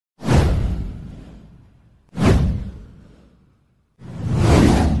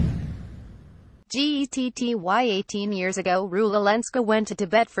GETTY 18 years ago, Rula Lenska went to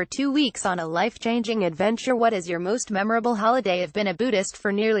Tibet for 2 weeks on a life-changing adventure. What is your most memorable holiday? I've been a Buddhist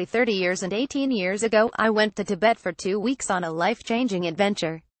for nearly 30 years and 18 years ago, I went to Tibet for 2 weeks on a life-changing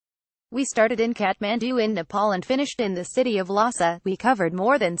adventure. We started in Kathmandu in Nepal and finished in the city of Lhasa. We covered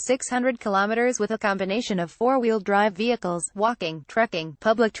more than 600 kilometers with a combination of four-wheel drive vehicles, walking, trekking,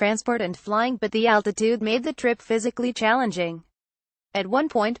 public transport and flying, but the altitude made the trip physically challenging. At one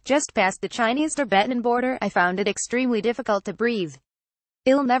point, just past the Chinese-Tibetan border, I found it extremely difficult to breathe.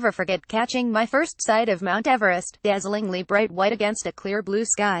 I'll never forget catching my first sight of Mount Everest, dazzlingly bright white against a clear blue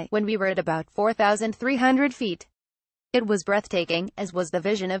sky, when we were at about 4,300 feet. It was breathtaking, as was the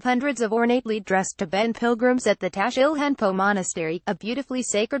vision of hundreds of ornately dressed Tibetan pilgrims at the Tashilhunpo Monastery, a beautifully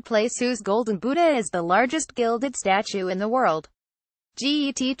sacred place whose golden Buddha is the largest gilded statue in the world.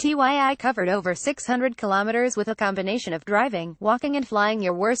 GETTY covered over 600 kilometers with a combination of driving, walking and flying.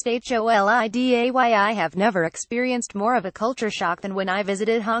 Your worst holiday? I have never experienced more of a culture shock than when I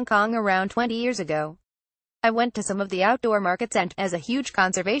visited Hong Kong around 20 years ago. I went to some of the outdoor markets and, as a huge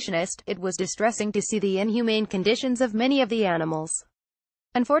conservationist, it was distressing to see the inhumane conditions of many of the animals.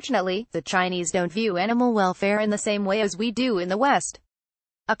 Unfortunately, the Chinese don't view animal welfare in the same way as we do in the West.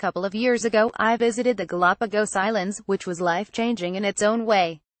 A couple of years ago, I visited the Galapagos Islands, which was life-changing in its own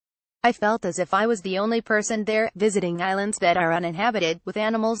way. I felt as if I was the only person there, visiting islands that are uninhabited, with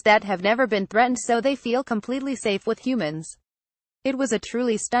animals that have never been threatened so they feel completely safe with humans. It was a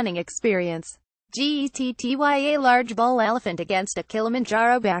truly stunning experience. GETTY a large bull elephant against a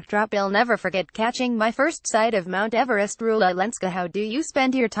Kilimanjaro backdrop. I'll never forget catching my first sight of Mount Everest. Rula Lenska. How do you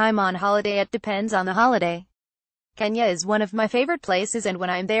spend your time on holiday? It depends on the holiday. Kenya is one of my favorite places, and when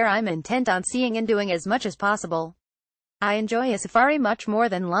I'm there I'm intent on seeing and doing as much as possible. I enjoy a safari much more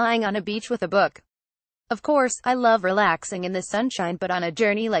than lying on a beach with a book. Of course, I love relaxing in the sunshine, but on a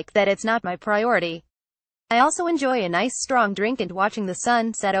journey like that it's not my priority. I also enjoy a nice strong drink and watching the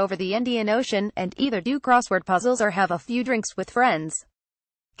sun set over the Indian Ocean, and either do crossword puzzles or have a few drinks with friends.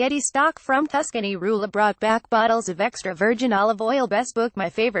 Getty stock from Tuscany. Rula brought back bottles of extra virgin olive oil. Best book. My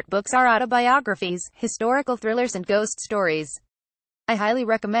favorite books are autobiographies, historical thrillers and ghost stories. I highly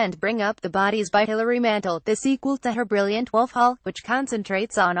recommend Bring Up the Bodies by Hilary Mantel, the sequel to her brilliant Wolf Hall, which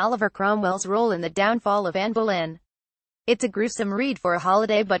concentrates on Oliver Cromwell's role in the downfall of Anne Boleyn. It's a gruesome read for a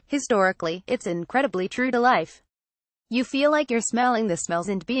holiday, but, historically, it's incredibly true to life. You feel like you're smelling the smells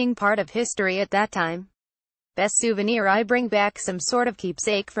and being part of history at that time. Best souvenir. I bring back some sort of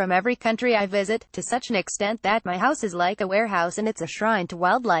keepsake from every country I visit, to such an extent that my house is like a warehouse and it's a shrine to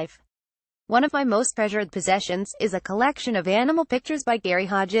wildlife. One of my most treasured possessions is a collection of animal pictures by Gary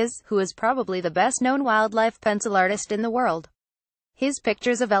Hodges, who is probably the best-known wildlife pencil artist in the world. His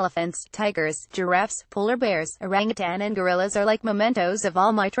pictures of elephants, tigers, giraffes, polar bears, orangutan and gorillas are like mementos of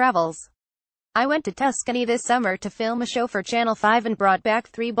all my travels. I went to Tuscany this summer to film a show for Channel 5 and brought back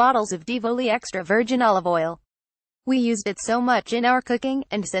 3 bottles of Divoli extra virgin olive oil. We used it so much in our cooking,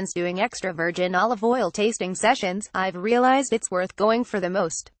 and since doing extra virgin olive oil tasting sessions, I've realized it's worth going for the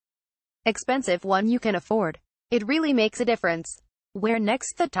most expensive one you can afford. It really makes a difference. Where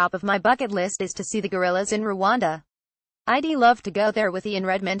next? The top of my bucket list is to see the gorillas in Rwanda. I'd love to go there with Ian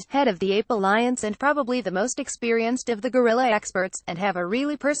Redmond, head of the Ape Alliance and probably the most experienced of the gorilla experts, and have a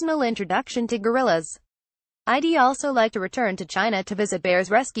really personal introduction to gorillas. I'd also like to return to China to visit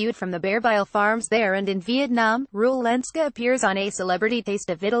bears rescued from the bear bile farms there and in Vietnam. Rula Lenska appears on A Celebrity Taste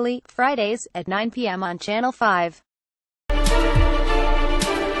of Italy, Fridays, at 9 p.m. on Channel 5.